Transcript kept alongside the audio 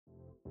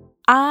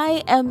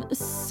I am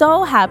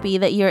so happy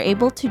that you're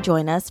able to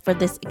join us for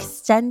this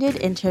extended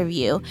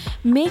interview.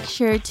 Make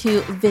sure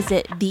to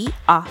visit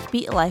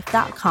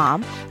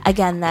theoffbeatlife.com.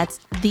 Again, that's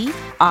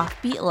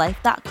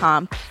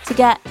theoffbeatlife.com to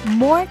get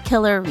more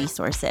killer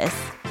resources.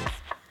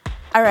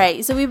 All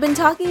right, so we've been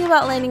talking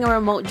about landing a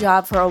remote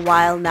job for a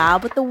while now,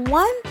 but the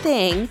one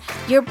thing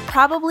you're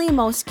probably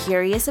most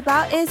curious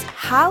about is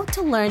how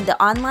to learn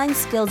the online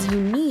skills you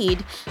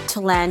need to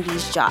land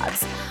these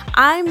jobs.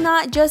 I'm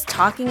not just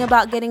talking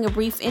about getting a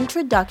brief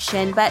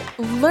introduction, but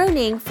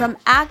learning from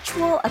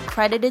actual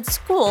accredited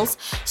schools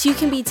so you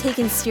can be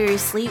taken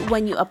seriously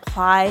when you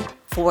apply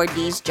for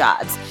these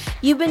jobs.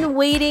 You've been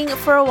waiting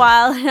for a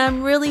while, and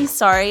I'm really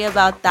sorry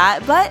about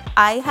that, but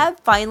I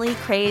have finally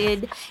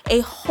created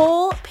a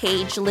whole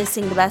page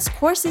listing the best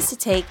courses to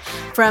take,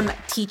 from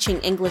teaching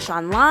English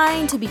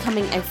online to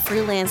becoming a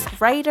freelance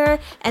writer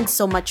and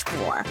so much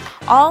more,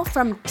 all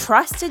from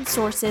trusted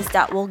sources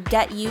that will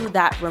get you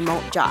that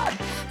remote job.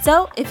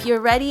 So if you're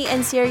ready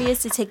and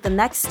serious to take the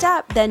next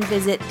step, then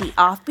visit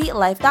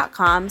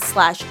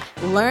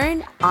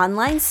theoffbeatlife.com/learn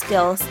online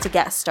skills to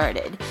get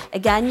started.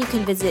 Again, you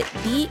can visit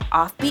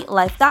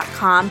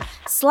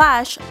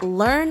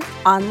theoffbeatlife.com/learn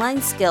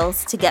online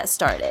skills to get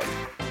started.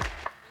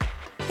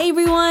 Hey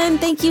everyone,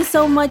 thank you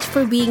so much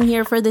for being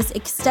here for this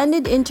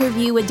extended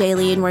interview with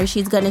Daylene, where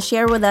she's going to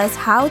share with us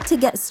how to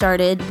get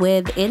started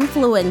with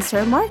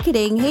influencer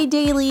marketing. Hey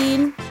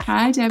Daylene.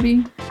 Hi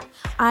Debbie.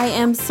 I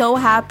am so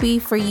happy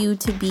for you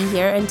to be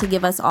here and to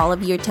give us all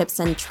of your tips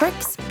and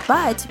tricks.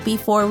 But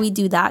before we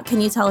do that, can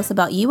you tell us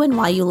about you and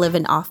why you live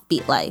an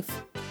offbeat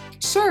life?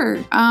 Sure.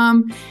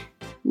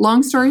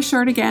 Long story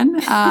short again,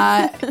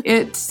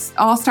 it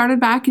all started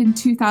back in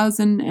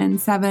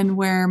 2007,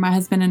 where my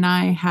husband and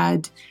I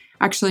had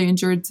actually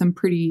endured some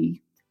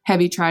pretty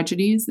heavy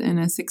tragedies in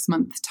a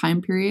 6-month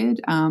time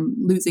period,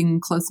 losing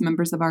close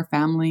members of our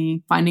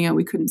family, finding out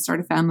we couldn't start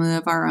a family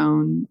of our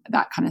own,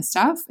 that kind of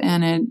stuff.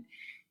 And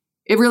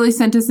it really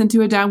sent us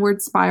into a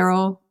downward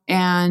spiral.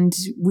 And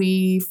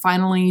we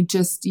finally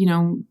just,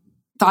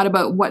 thought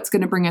about what's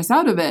going to bring us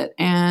out of it,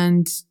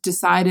 and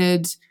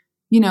decided,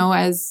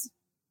 as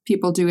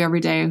people do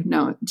every day.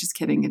 No, just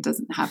kidding. It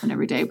doesn't happen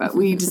every day, but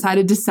we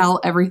decided to sell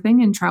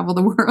everything and travel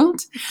the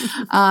world.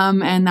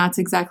 And that's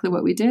exactly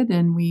what we did.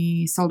 And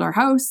we sold our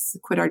house,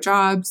 quit our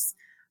jobs,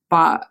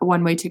 bought a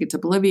one-way ticket to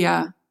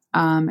Bolivia.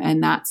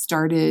 And that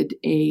started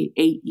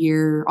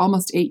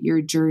almost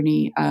 8-year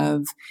journey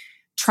of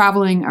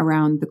traveling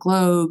around the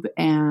globe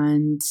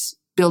and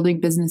building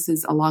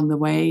businesses along the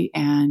way,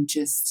 and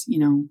just,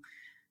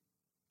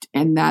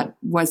 and that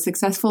was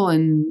successful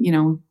in,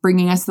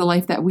 bringing us the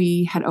life that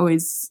we had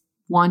always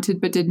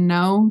wanted but didn't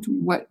know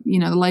what,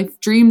 the life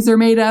dreams are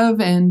made of.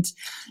 And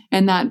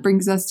that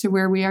brings us to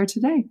where we are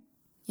today.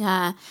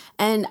 Yeah.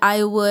 And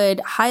I would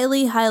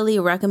highly, highly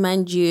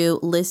recommend you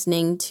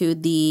listening to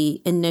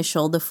the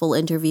full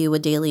interview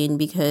with Daylene,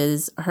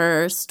 because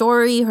her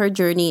story, her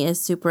journey is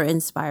super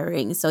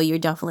inspiring. So you're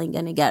definitely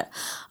going to get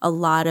a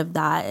lot of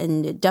that,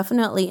 and it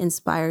definitely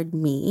inspired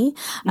me.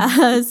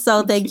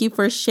 So thank you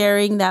for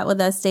sharing that with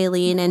us,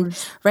 Daylene. And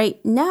right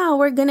now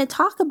we're going to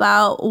talk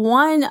about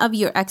one of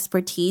your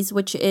expertise,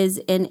 which is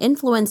in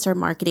influencer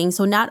marketing.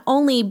 So not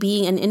only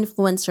being an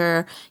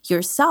influencer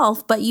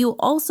yourself, but you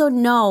also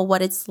know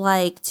what it's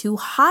like to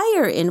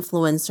hire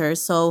influencers.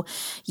 So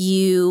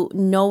you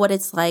know what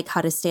it's like,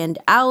 how to stand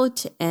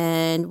out,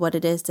 and what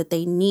it is that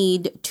they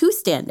need to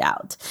stand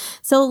out.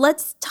 So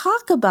let's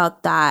talk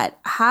about that.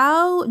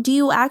 How do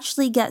you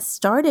actually get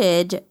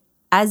started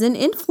as an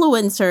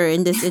influencer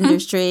in this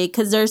industry?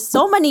 Because there's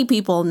so many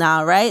people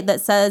now, right,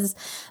 that says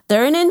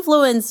they're an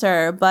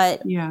influencer,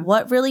 but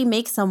what really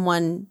makes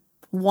someone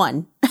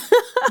one?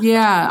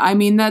 Yeah, I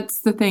mean, that's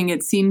the thing.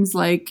 It seems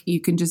like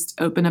you can just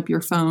open up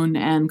your phone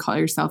and call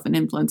yourself an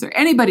influencer.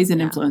 Anybody's an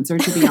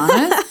influencer, to be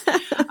honest.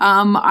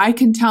 I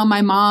can tell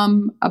my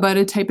mom about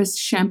a type of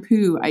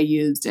shampoo I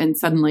used, and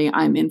suddenly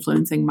I'm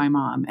influencing my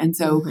mom. And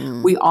so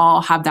we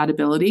all have that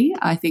ability.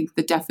 I think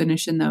the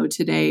definition, though,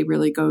 today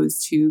really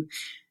goes to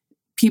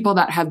people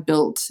that have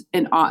built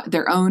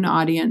their own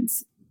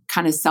audience,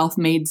 kind of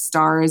self-made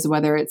stars,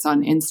 whether it's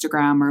on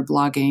Instagram or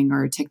blogging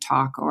or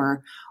TikTok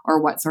or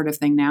what sort of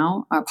thing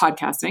now,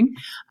 podcasting.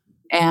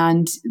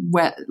 And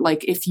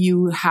if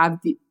you have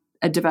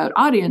a devout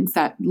audience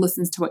that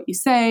listens to what you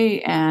say,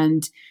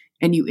 and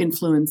you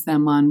influence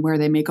them on where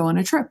they may go on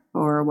a trip,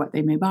 or what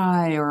they may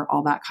buy, or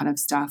all that kind of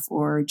stuff,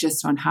 or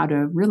just on how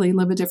to really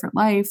live a different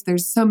life.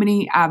 There's so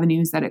many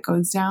avenues that it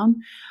goes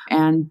down,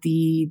 and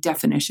the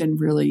definition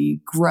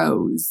really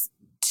grows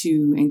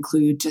to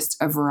include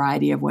just a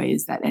variety of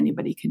ways that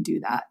anybody can do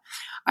that.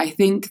 I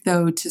think,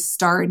 though, to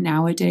start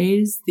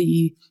nowadays,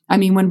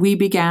 when we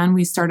began,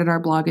 we started our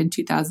blog in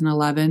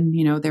 2011.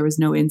 There was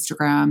no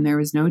Instagram, there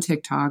was no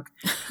TikTok,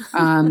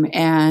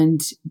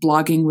 and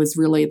blogging was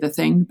really the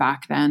thing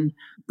back then.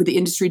 But the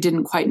industry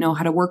didn't quite know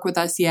how to work with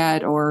us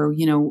yet, or,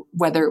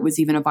 whether it was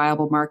even a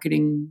viable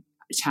marketing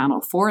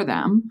channel for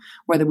them,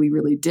 whether we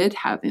really did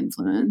have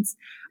influence.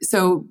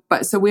 So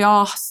we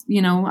all,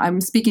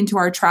 I'm speaking to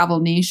our travel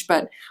niche,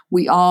 but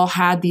we all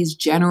had these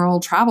general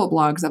travel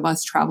blogs of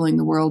us traveling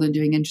the world and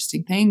doing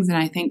interesting things. And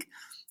I think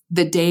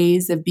the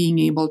days of being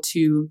able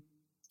to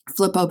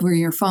flip over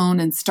your phone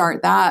and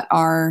start that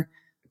are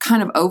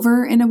kind of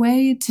over in a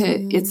way.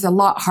 It's a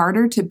lot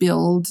harder to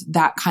build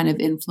that kind of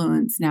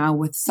influence now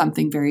with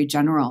something very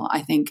general.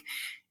 I think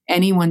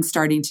anyone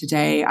starting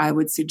today, I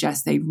would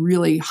suggest they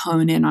really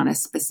hone in on a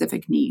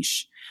specific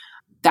niche.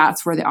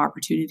 That's where the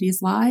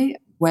opportunities lie,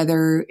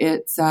 whether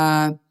it's,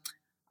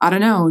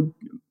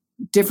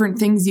 different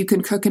things you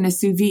can cook in a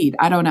sous vide.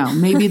 I don't know.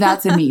 Maybe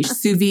that's a niche,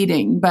 sous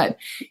videing, but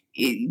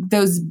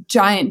those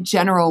giant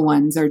general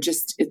ones are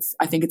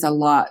I think it's a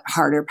lot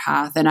harder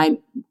path. And I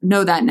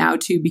know that now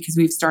too, because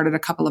we've started a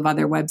couple of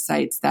other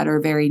websites that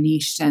are very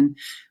niched and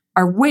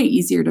are way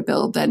easier to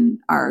build than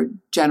our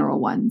general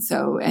one.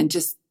 So, and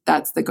just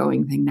that's the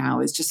going thing now,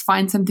 is just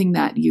find something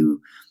that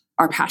you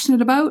are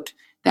passionate about,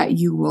 that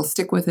you will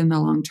stick with in the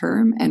long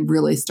term, and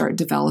really start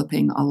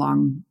developing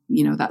along,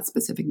 that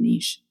specific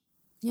niche.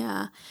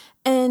 Yeah.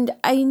 And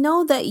I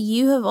know that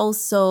you have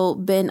also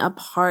been a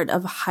part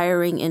of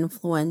hiring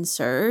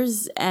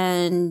influencers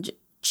and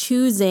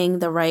choosing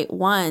the right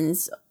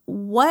ones.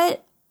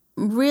 What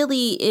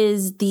really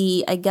is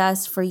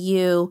for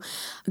you,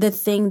 the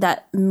thing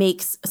that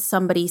makes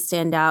somebody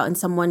stand out and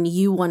someone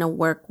you want to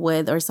work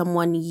with, or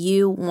someone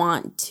you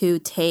want to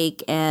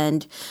take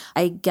and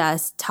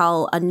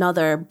tell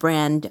another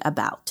brand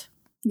about?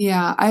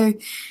 Yeah,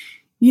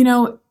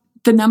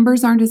 the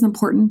numbers aren't as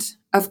important.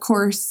 Of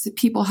course,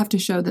 people have to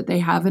show that they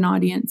have an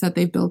audience, that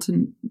they've built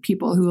in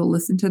people who will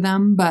listen to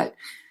them. But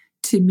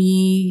to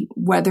me,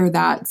 whether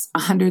that's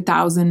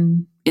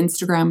 100,000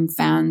 Instagram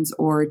fans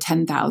or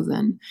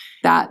 10,000,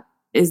 that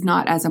is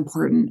not as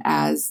important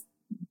as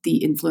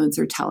the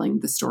influencer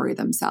telling the story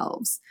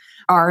themselves.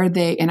 Are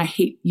they, and I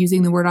hate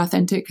using the word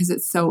authentic because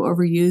it's so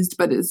overused,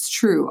 but it's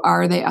true.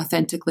 Are they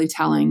authentically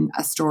telling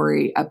a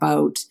story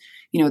about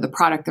the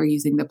product they're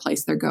using, the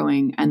place they're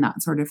going, and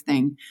that sort of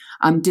thing?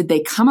 Did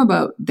they come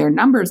about their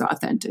numbers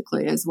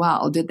authentically as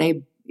well?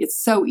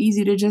 It's so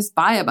easy to just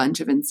buy a bunch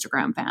of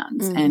Instagram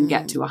fans and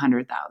get to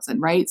 100,000,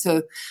 right?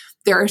 So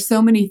there are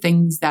so many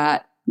things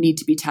that need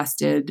to be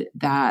tested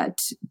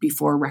that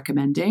before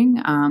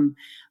recommending.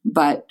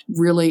 But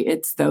really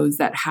it's those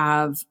that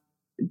have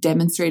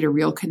demonstrate a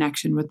real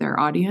connection with their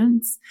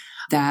audience,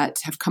 that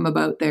have come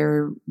about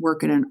their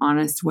work in an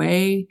honest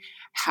way,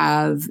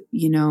 have,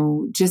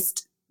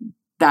 just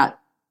that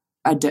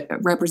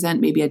represent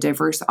maybe a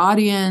diverse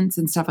audience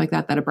and stuff like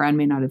that a brand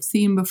may not have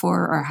seen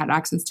before or had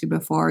access to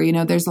before.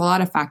 There's a lot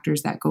of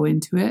factors that go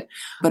into it,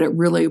 but it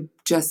really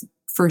just,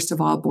 first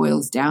of all,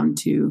 boils down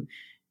to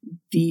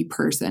the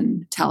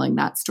person telling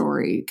that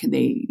story. Can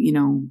they,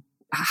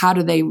 how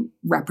can they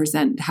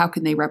represent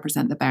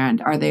the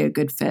brand? Are they a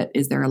good fit?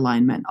 Is there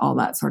alignment? All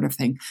that sort of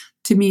thing.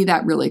 To me,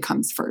 that really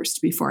comes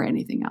first before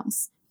anything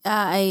else.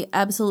 I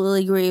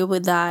absolutely agree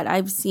with that.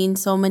 I've seen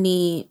so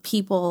many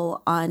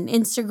people on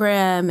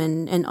Instagram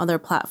and other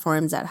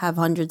platforms that have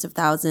hundreds of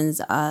thousands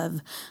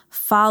of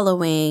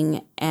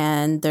following,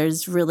 and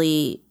there's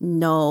really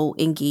no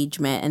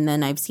engagement. And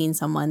then I've seen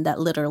someone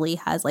that literally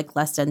has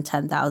less than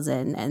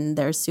 10,000 and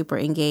they're super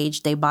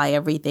engaged. They buy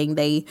everything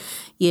they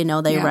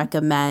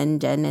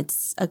recommend, and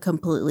it's a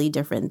completely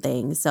different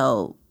thing.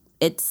 So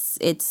it's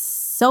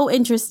so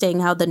interesting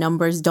how the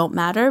numbers don't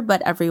matter,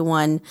 but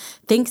everyone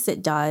thinks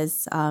it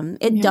does.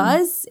 It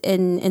does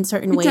in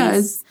certain ways. It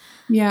does.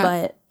 Yeah.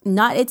 But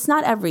it's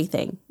not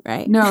everything,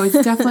 right? No,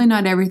 it's definitely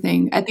not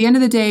everything. At the end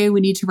of the day,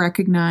 we need to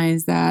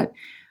recognize that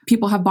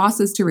people have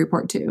bosses to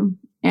report to,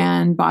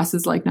 and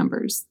bosses like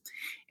numbers.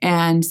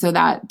 And so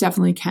that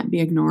definitely can't be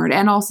ignored.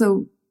 And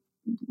also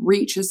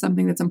reach is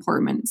something that's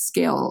important,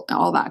 scale,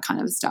 all that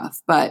kind of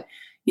stuff. But,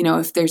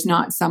 if there's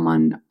not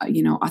someone,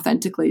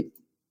 authentically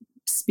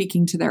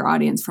speaking to their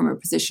audience from a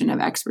position of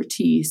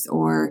expertise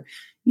or,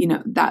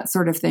 that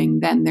sort of thing,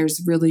 then there's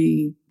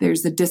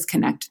a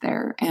disconnect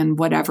there, and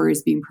whatever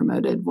is being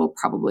promoted will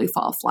probably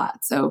fall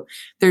flat. So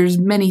there's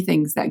many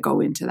things that go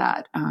into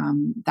that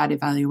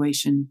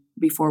evaluation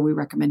before we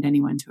recommend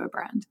anyone to a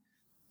brand.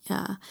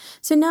 Yeah.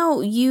 So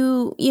now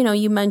you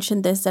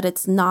mentioned this, that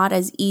it's not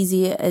as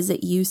easy as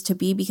it used to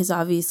be because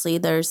obviously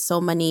there's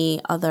so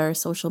many other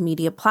social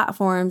media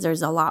platforms.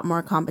 There's a lot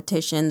more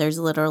competition. There's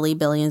literally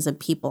billions of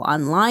people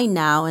online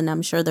now, and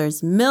I'm sure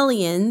there's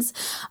millions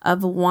of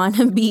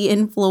wannabe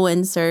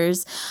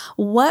influencers.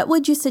 What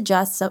would you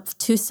suggest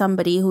to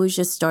somebody who's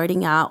just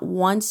starting out,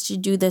 wants to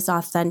do this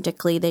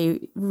authentically?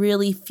 They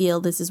really feel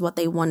this is what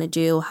they want to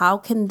do. How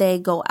can they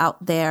go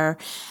out there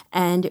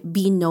and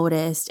be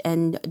noticed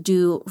and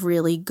do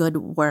really good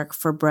work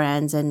for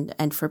brands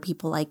and for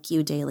people like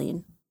you,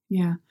 Daleen?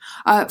 Yeah.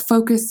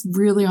 Focus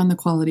really on the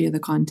quality of the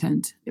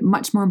content,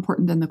 much more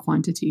important than the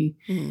quantity.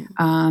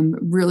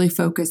 Really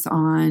focus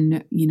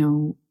on,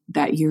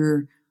 that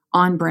you're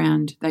on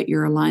brand, that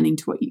you're aligning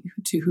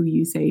to who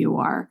you say you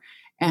are,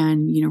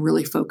 and,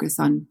 really focus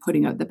on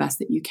putting out the best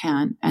that you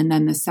can. And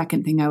then the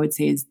second thing I would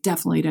say is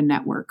definitely to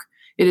network.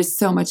 it is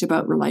so much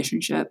about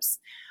relationships.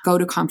 Go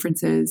to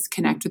conferences,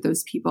 connect with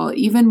those people.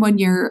 Even when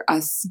you're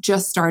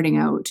just starting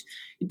out,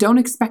 don't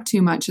expect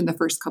too much in the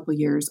first couple of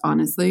years,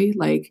 honestly.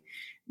 Like,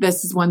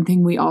 this is one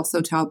thing we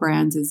also tell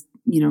brands is,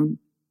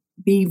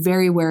 be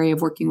very wary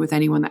of working with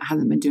anyone that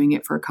hasn't been doing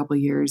it for a couple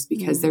of years,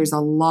 because there's a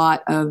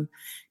lot of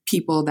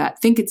people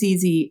that think it's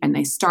easy and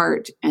they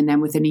start, and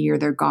then within a year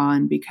they're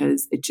gone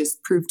because it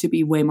just proved to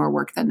be way more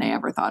work than they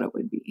ever thought it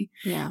would be.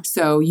 Yeah.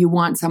 So you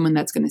want someone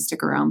that's going to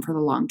stick around for the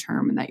long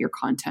term and that your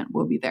content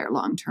will be there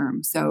long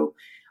term. So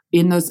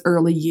in those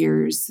early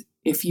years,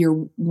 if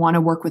you want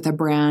to work with a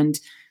brand,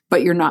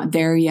 but you're not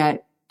there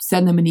yet,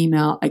 send them an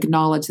email,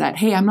 acknowledge that,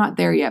 hey, I'm not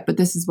there yet, but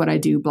this is what I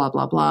do, blah,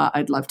 blah, blah.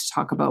 I'd love to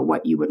talk about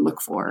what you would look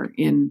for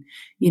in,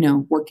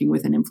 working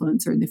with an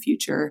influencer in the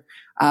future.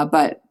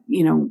 But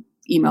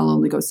email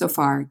only goes so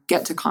far.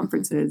 Get to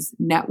conferences,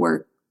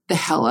 network the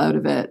hell out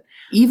of it.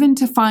 Even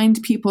to find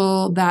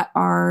people that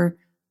are,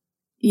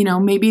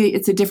 maybe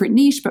it's a different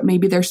niche, but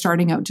maybe they're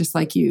starting out just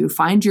like you.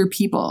 Find your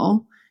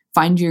people,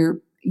 find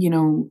your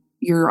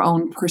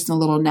own personal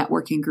little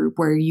networking group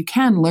where you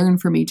can learn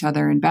from each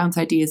other and bounce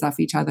ideas off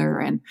each other.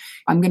 And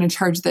I'm going to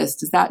charge this.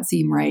 Does that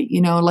seem right?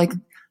 Like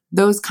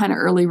those kind of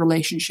early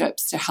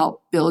relationships to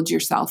help build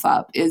yourself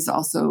up is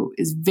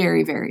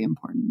very, very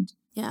important.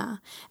 Yeah.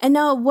 And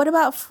now what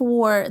about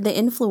for the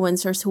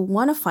influencers who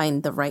want to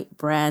find the right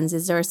brands?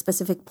 Is there a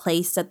specific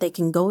place that they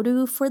can go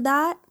to for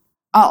that?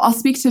 I'll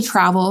speak to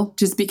travel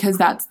just because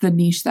that's the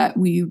niche that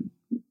we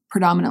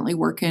predominantly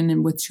work in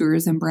and with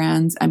tourism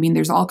brands. I mean,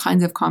 there's all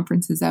kinds of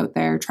conferences out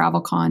there.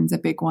 TravelCon's a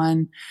big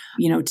one.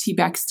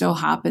 TBEC still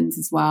happens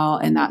as well.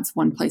 And that's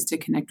one place to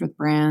connect with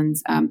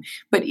brands.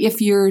 But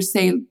if you're,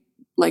 say,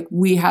 like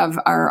we have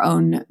our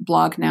own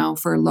blog now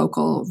for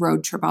local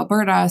road trip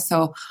Alberta.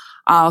 So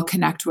I'll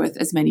connect with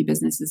as many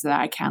businesses that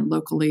I can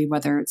locally,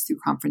 whether it's through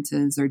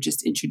conferences or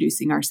just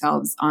introducing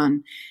ourselves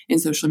in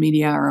social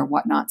media or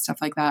whatnot, stuff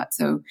like that.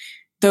 So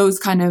those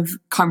kind of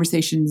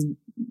conversations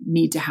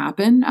need to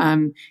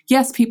happen.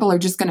 Yes, people are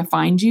just going to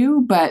find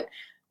you, but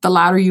the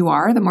louder you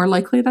are, the more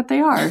likely that they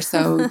are.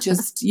 So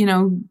just,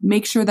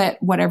 make sure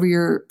that whatever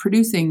you're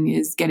producing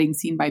is getting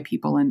seen by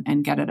people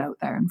and get it out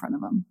there in front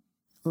of them.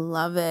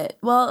 Love it.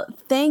 Well,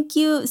 thank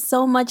you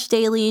so much,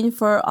 Daylene,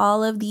 for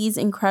all of these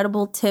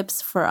incredible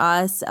tips for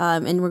us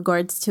in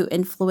regards to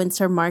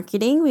influencer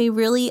marketing. We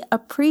really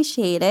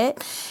appreciate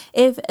it.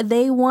 If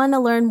they want to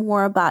learn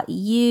more about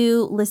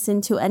you,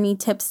 listen to any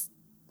tips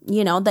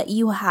that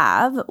you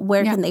have,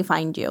 where can they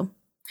find you?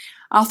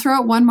 I'll throw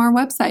out one more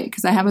website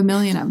because I have a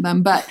million of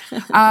them. But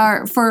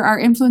for our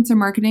influencer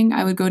marketing,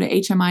 I would go to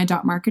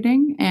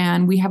hmi.marketing,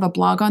 and we have a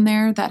blog on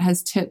there that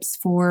has tips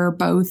for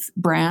both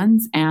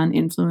brands and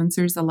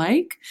influencers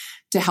alike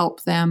to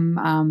help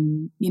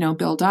them,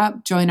 build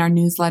up. Join our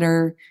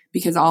newsletter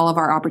because all of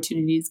our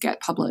opportunities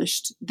get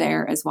published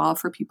there as well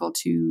for people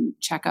to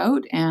check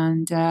out.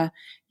 And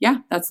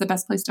that's the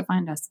best place to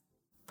find us.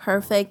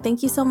 Perfect.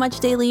 Thank you so much,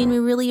 Daylene. We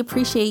really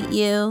appreciate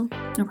you.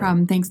 No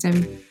problem. Thanks,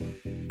 Debbie.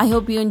 I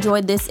hope you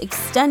enjoyed this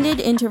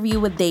extended interview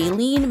with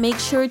Daylene. Make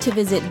sure to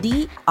visit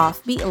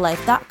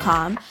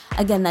theoffbeatlife.com.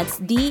 Again, that's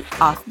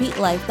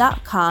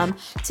theoffbeatlife.com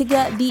to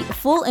get the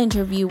full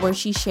interview where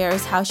she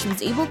shares how she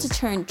was able to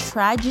turn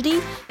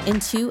tragedy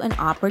into an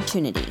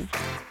opportunity.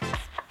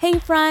 Hey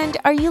friend,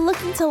 are you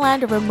looking to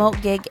land a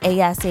remote gig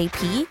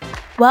ASAP?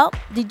 Well,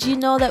 did you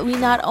know that we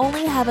not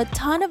only have a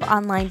ton of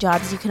online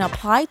jobs you can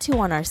apply to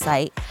on our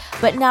site,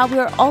 but now we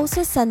are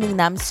also sending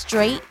them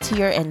straight to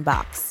your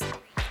inbox.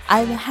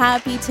 I'm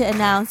happy to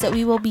announce that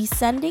we will be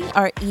sending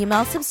our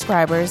email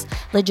subscribers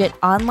legit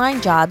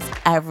online jobs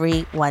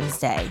every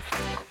Wednesday.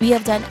 We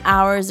have done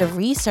hours of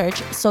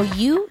research so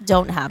you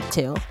don't have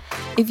to.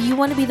 If you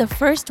want to be the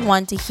first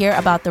one to hear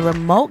about the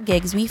remote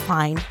gigs we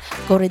find,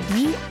 go to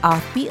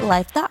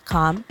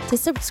theoffbeatlife.com to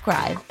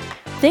subscribe.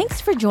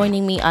 Thanks for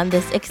joining me on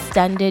this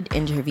extended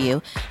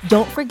interview.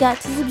 Don't forget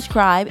to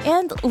subscribe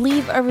and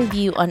leave a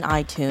review on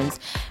iTunes.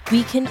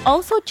 We can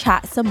also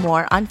chat some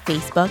more on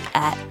Facebook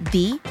at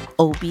The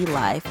OB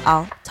Life.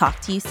 I'll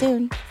talk to you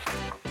soon.